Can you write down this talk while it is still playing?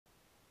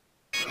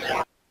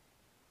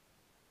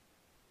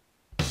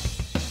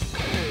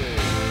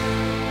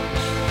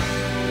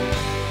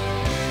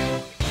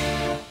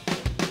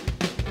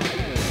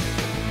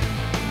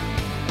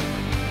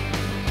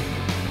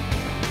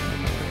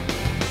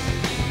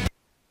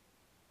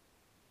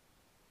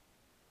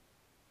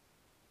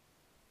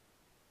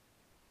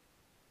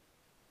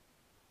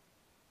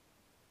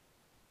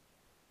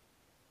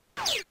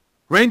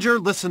Ranger,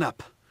 listen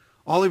up.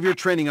 All of your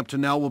training up to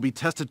now will be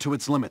tested to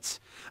its limits.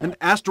 An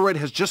asteroid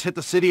has just hit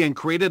the city and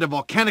created a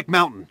volcanic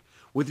mountain.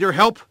 With your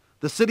help,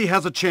 the city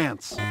has a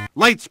chance.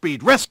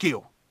 Lightspeed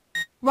Rescue!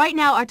 Right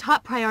now, our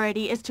top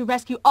priority is to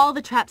rescue all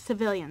the trapped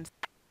civilians.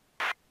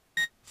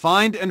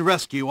 Find and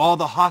rescue all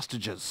the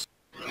hostages.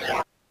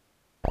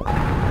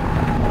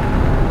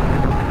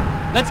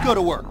 Let's go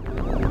to work.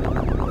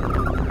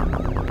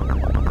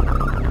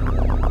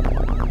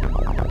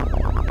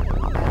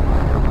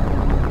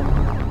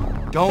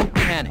 Don't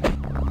panic.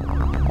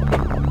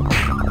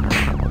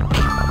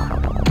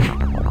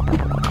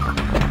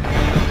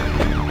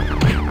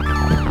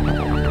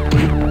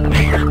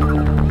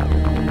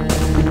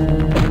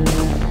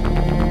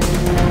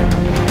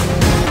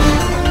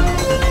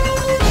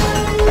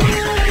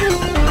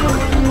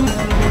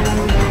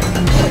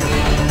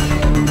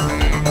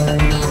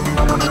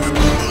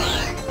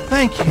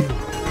 Thank you.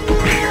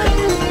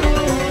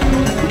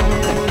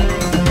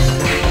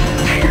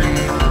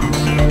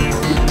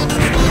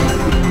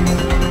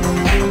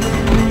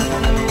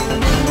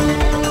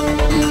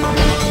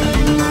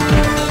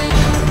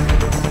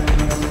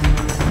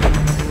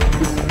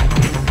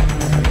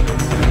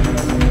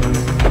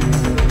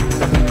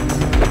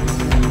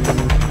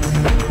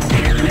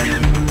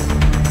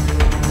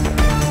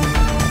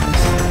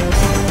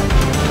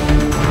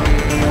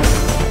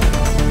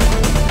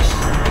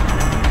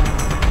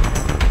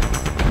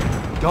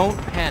 Don't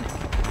panic.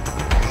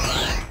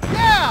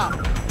 Yeah!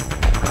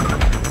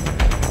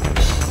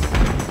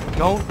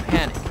 Don't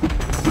panic.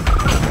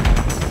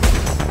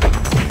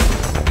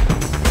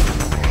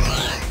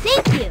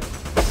 Thank you!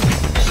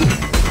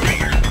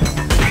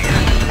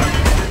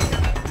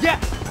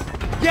 Yes!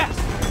 Yes!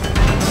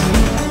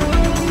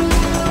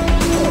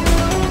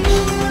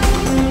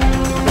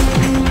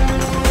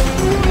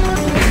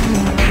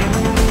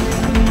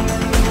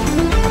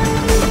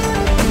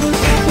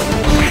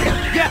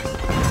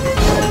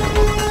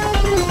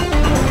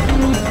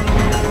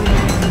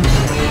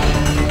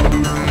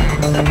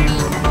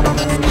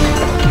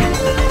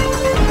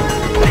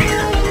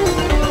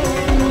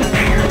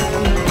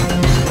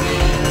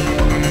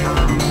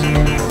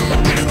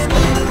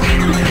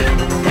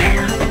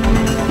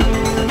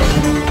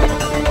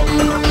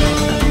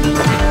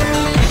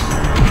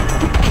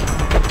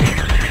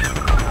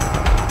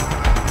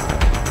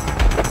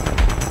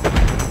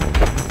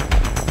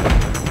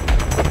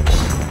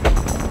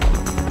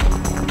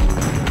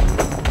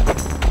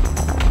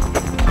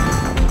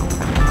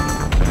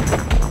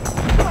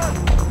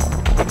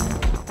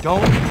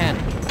 Don't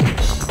panic.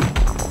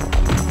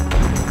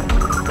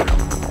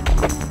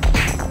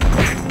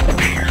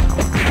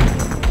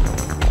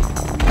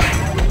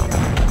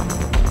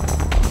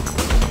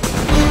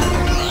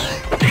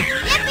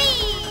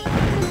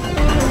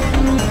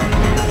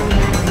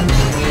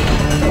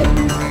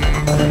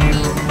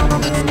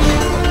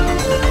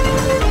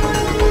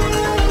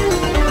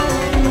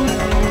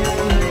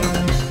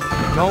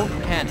 Don't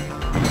panic.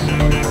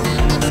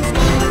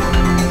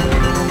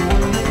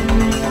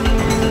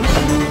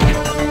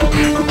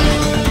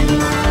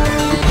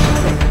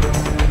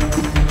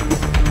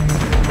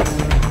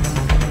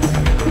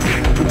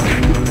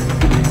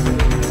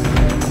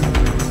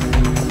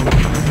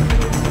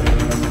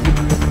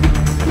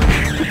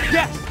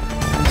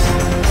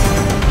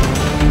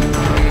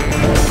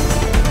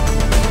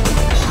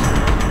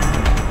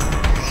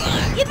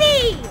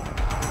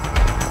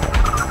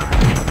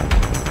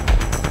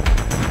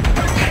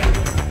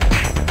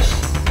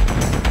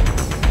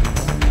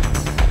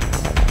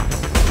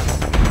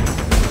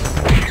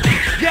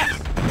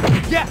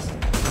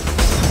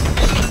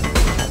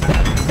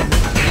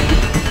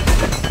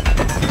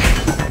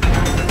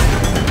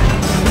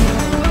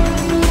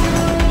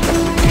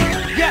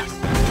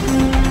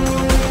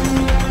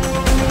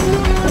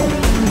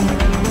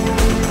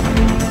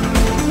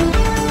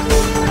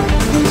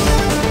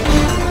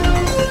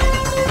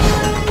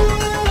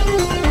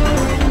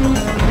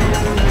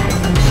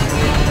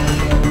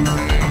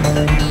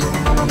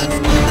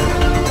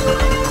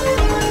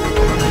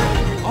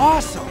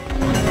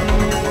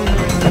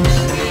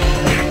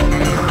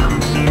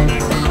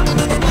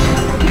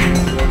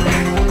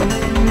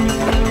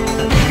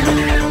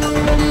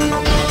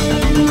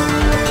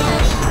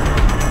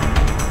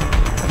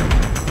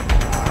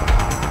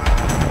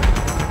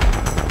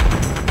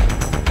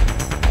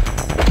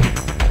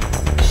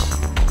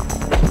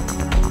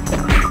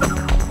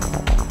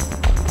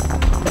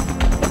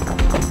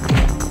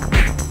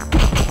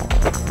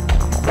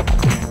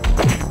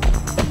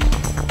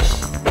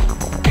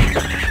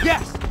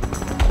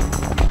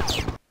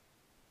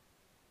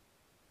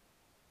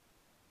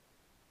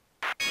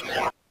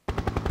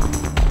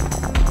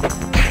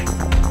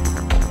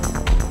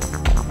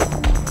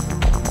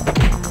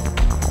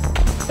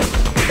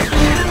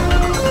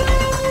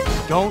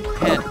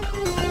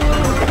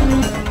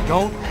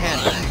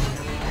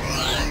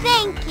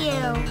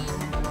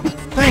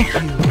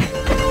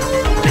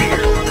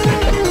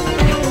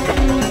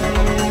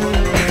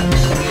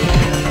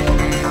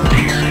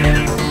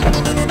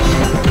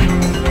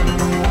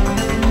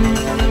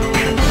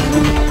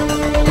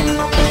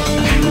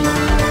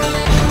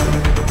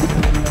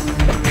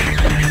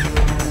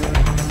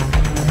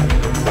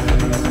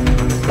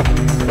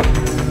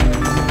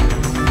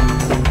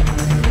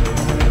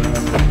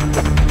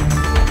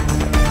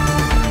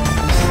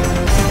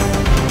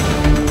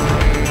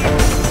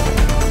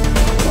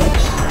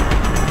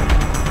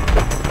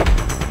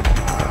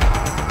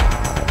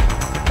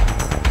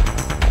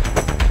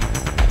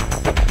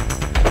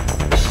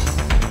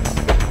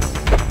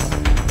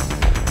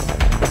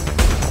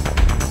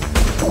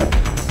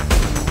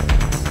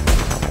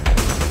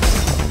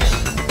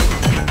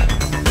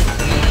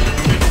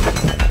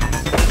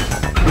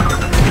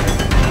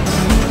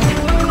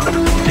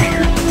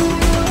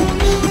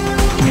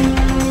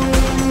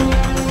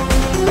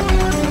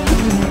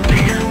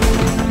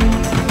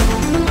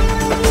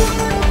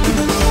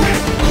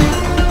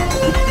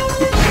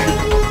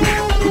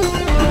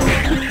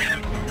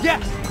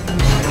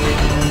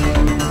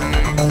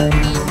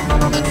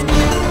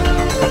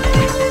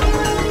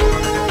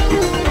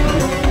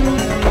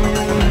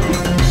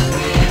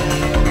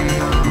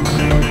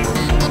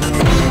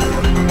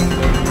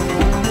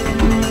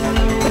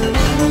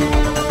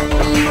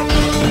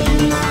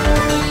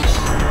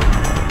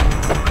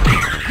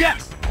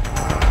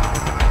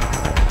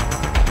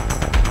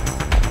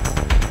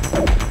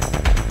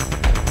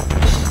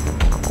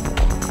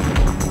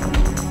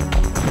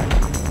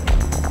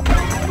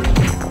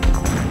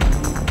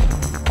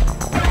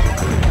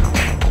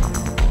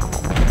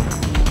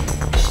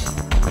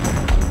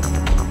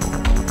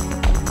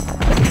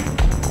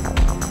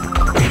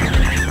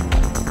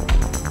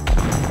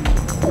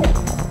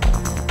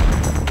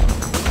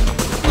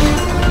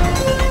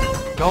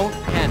 Don't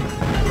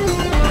panic.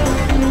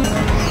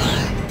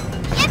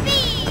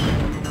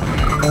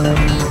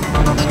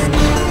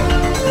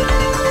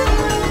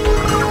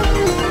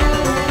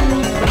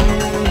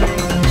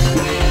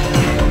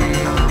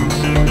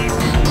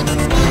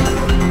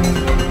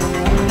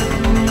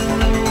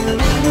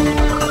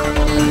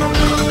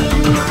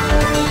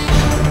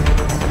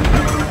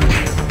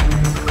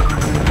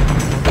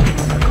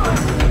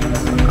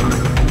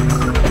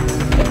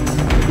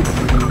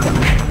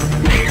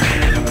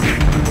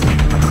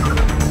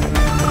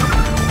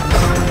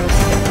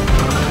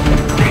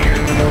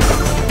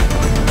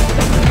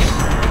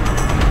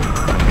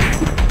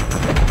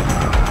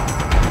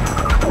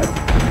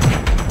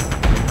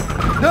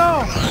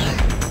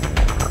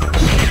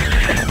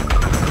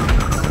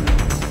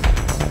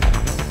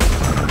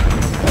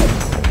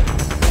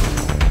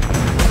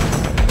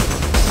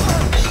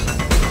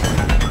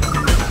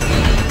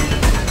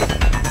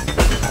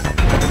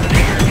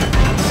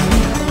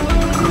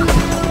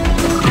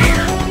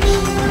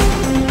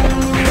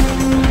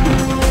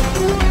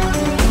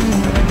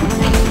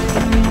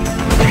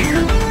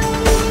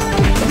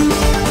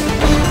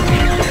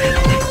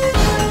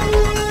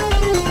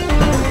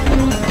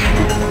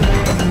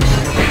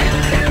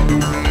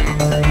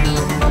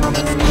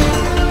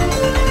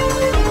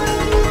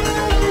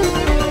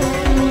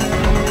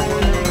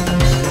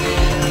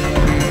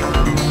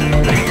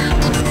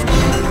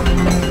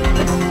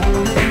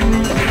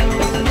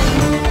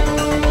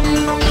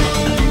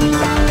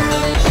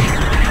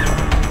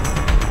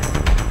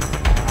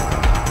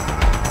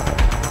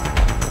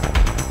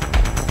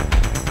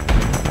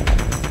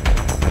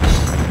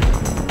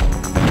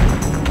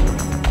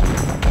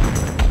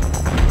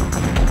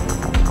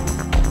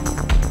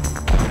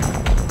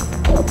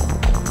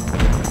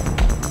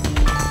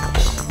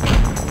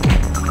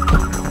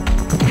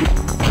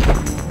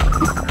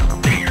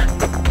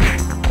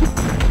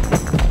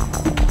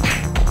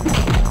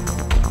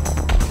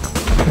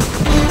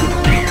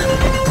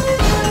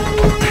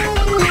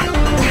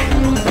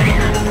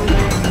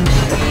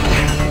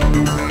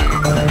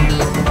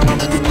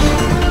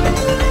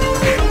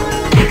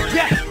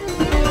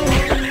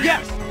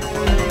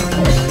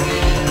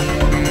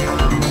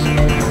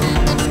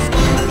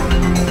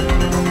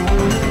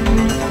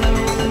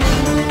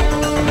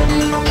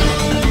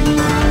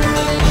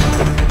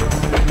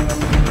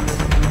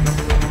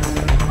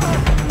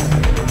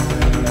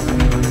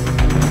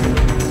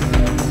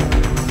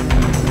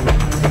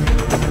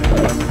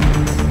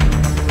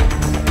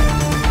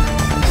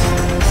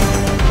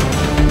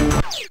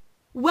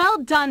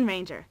 Well done,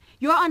 Ranger.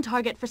 You're on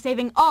target for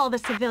saving all the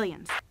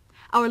civilians.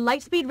 Our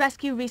Lightspeed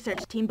Rescue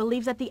research team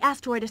believes that the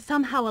asteroid is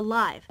somehow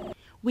alive.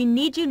 We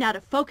need you now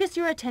to focus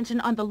your attention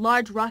on the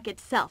large rock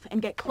itself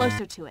and get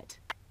closer to it.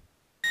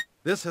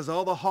 This has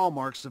all the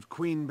hallmarks of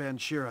Queen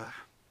Banshira.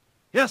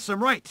 Yes,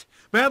 I'm right.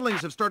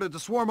 Badlings have started to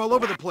swarm all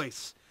over the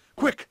place.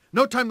 Quick,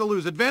 no time to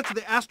lose. Advance to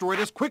the asteroid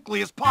as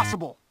quickly as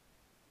possible.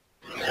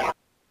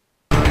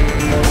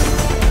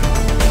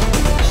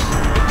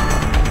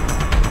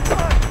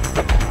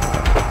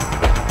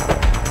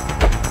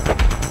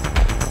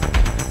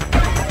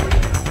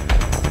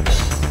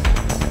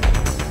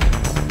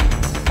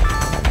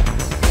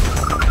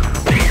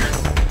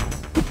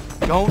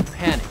 Don't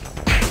panic.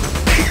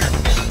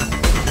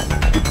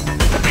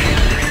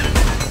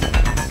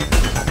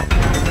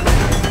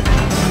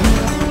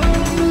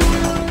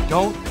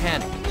 Don't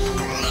panic.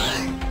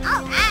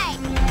 All right.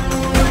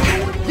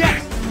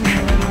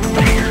 Yes!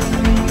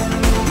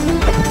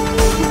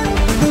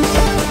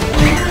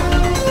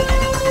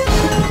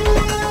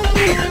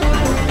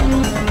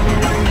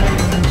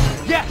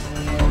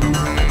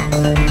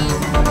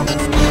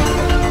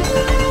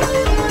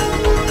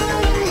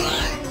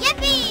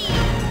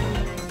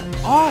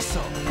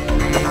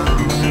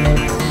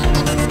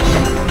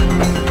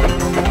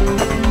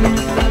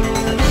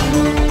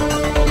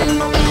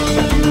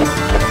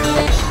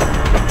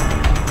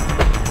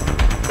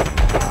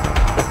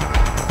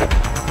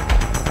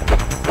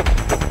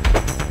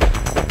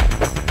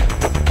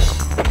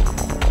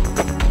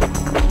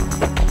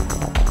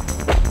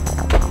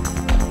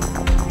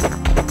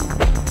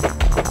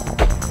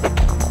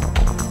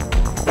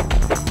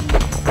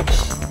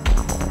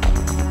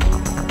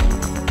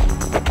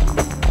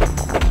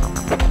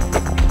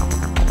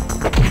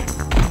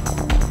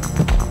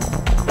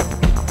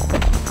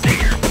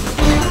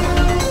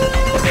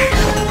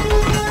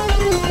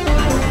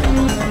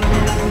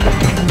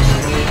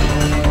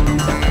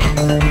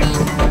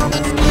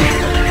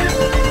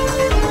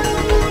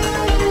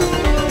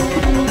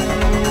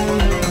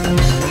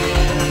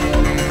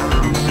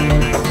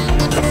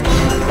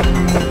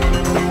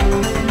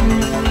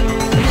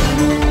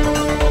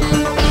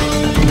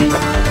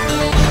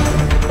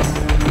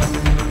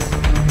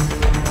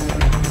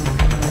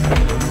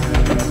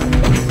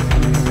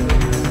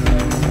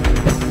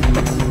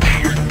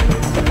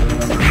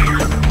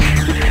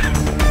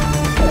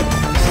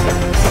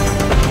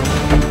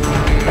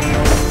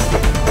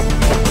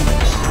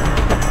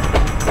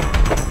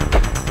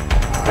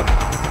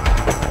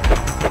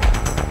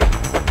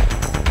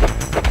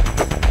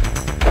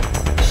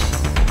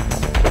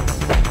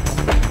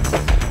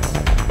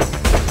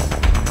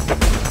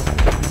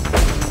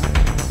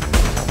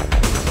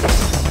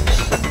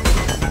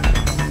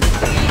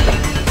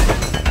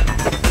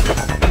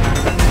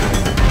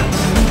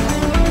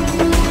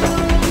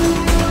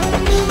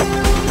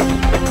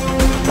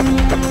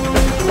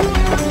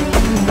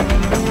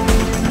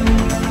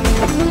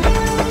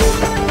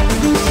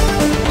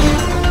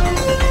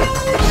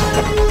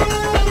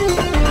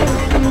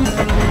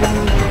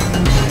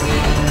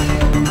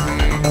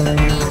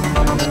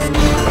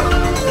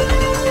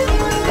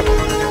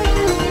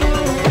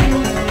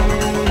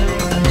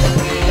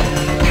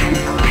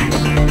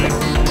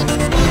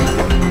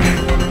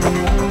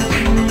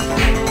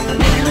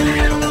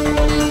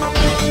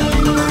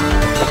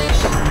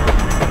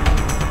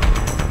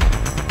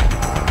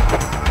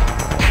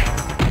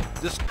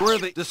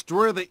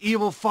 Destroy the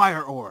evil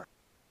fire ore.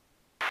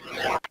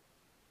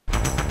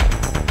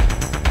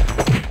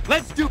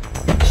 Let's do...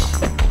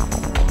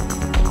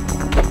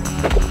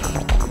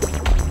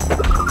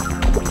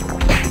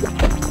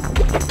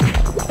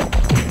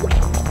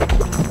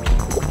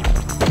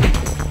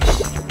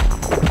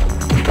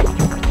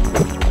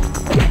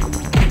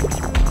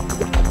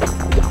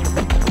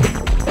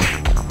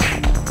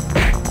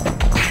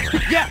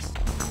 Yes!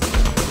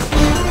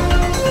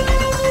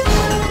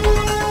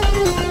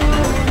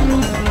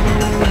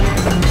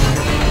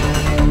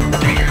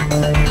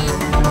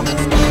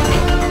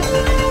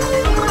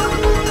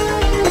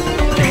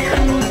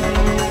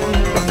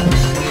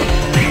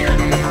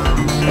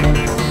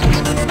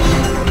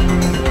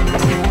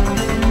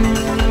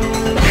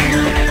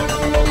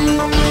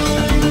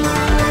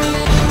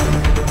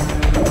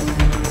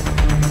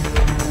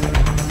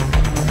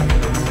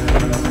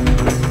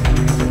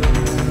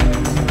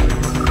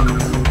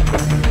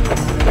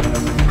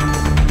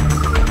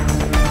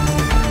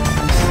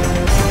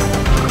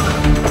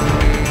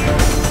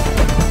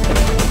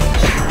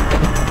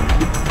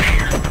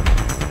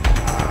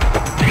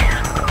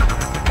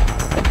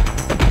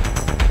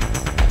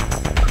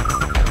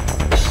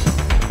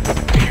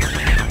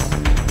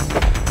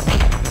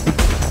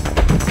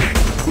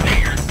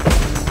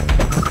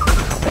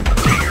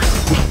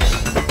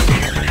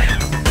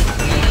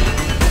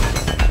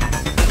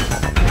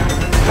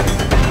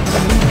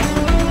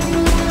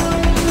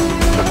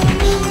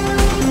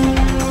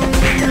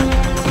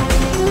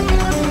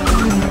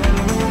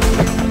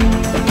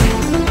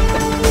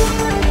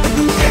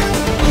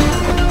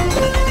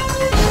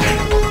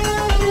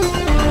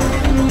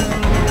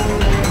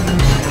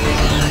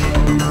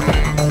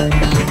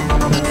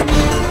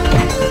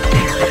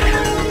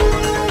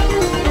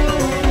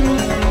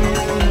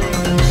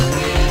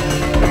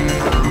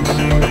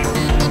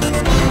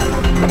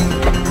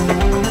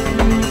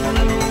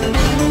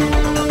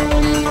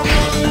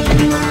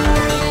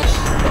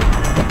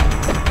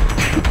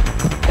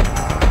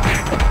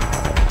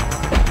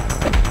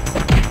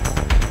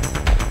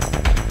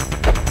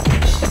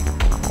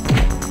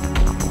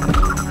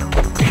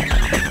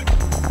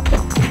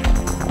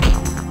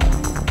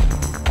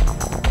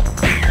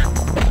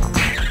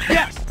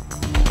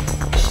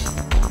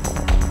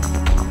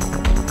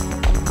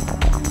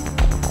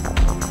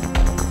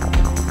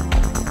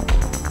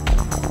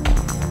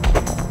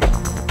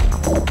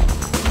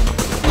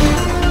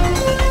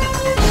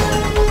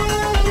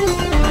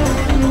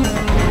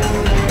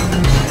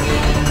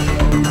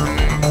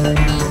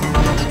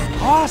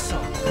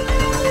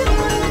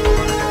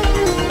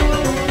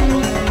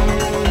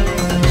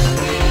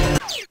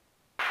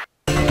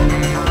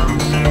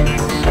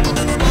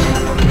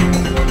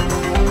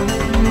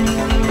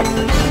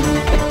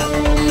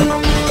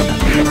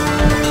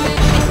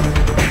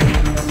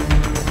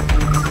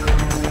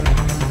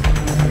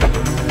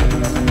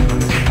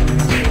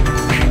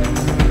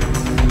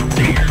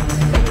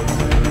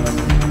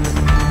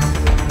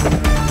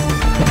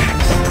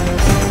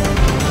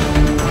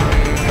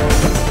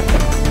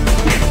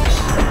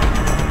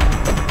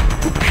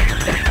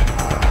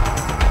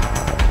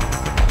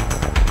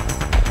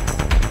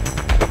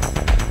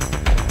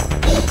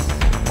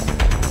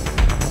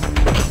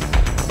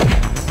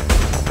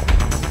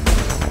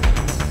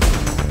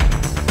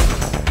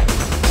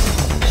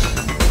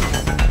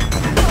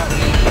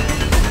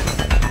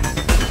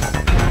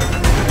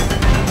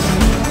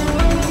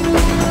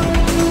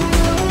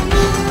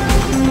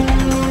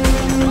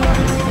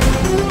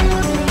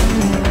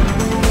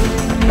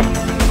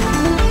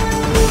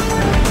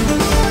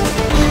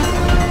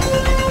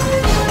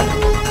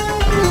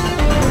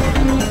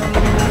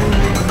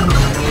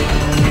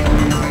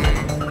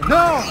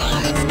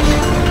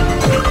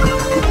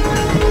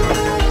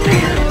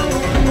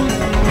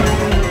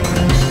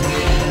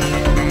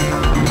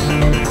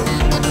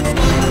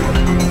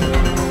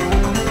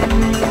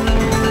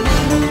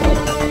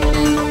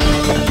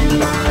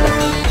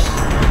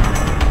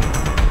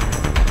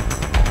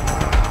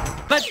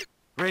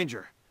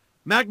 Ranger,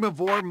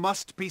 Magmavore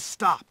must be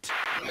stopped.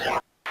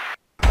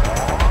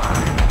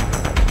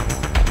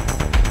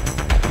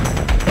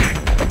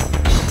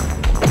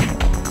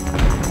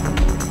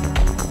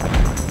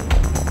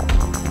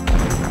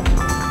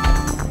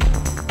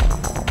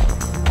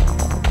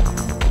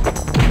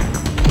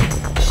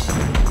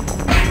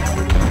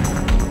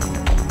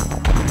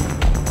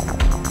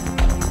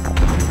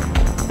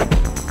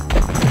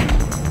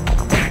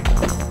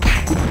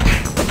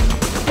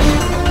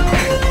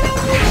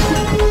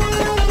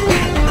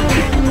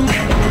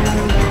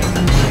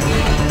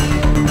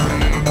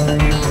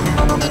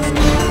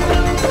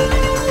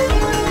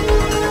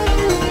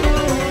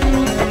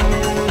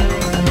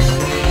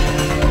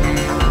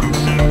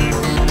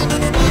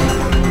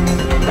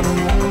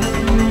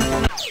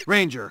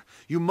 Ranger,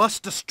 you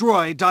must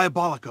destroy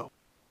Diabolico.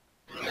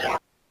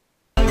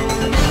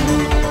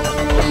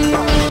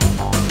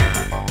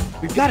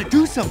 We've got to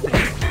do something!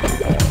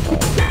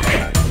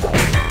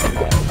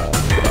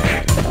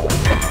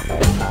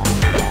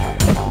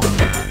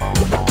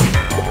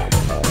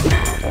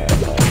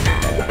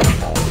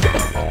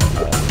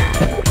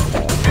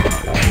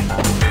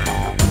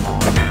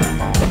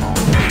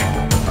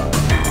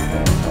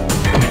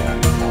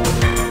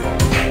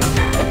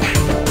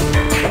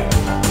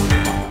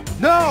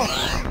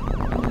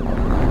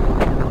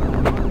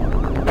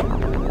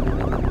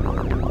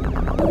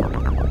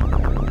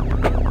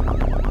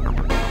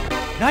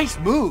 Nice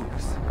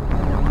moves.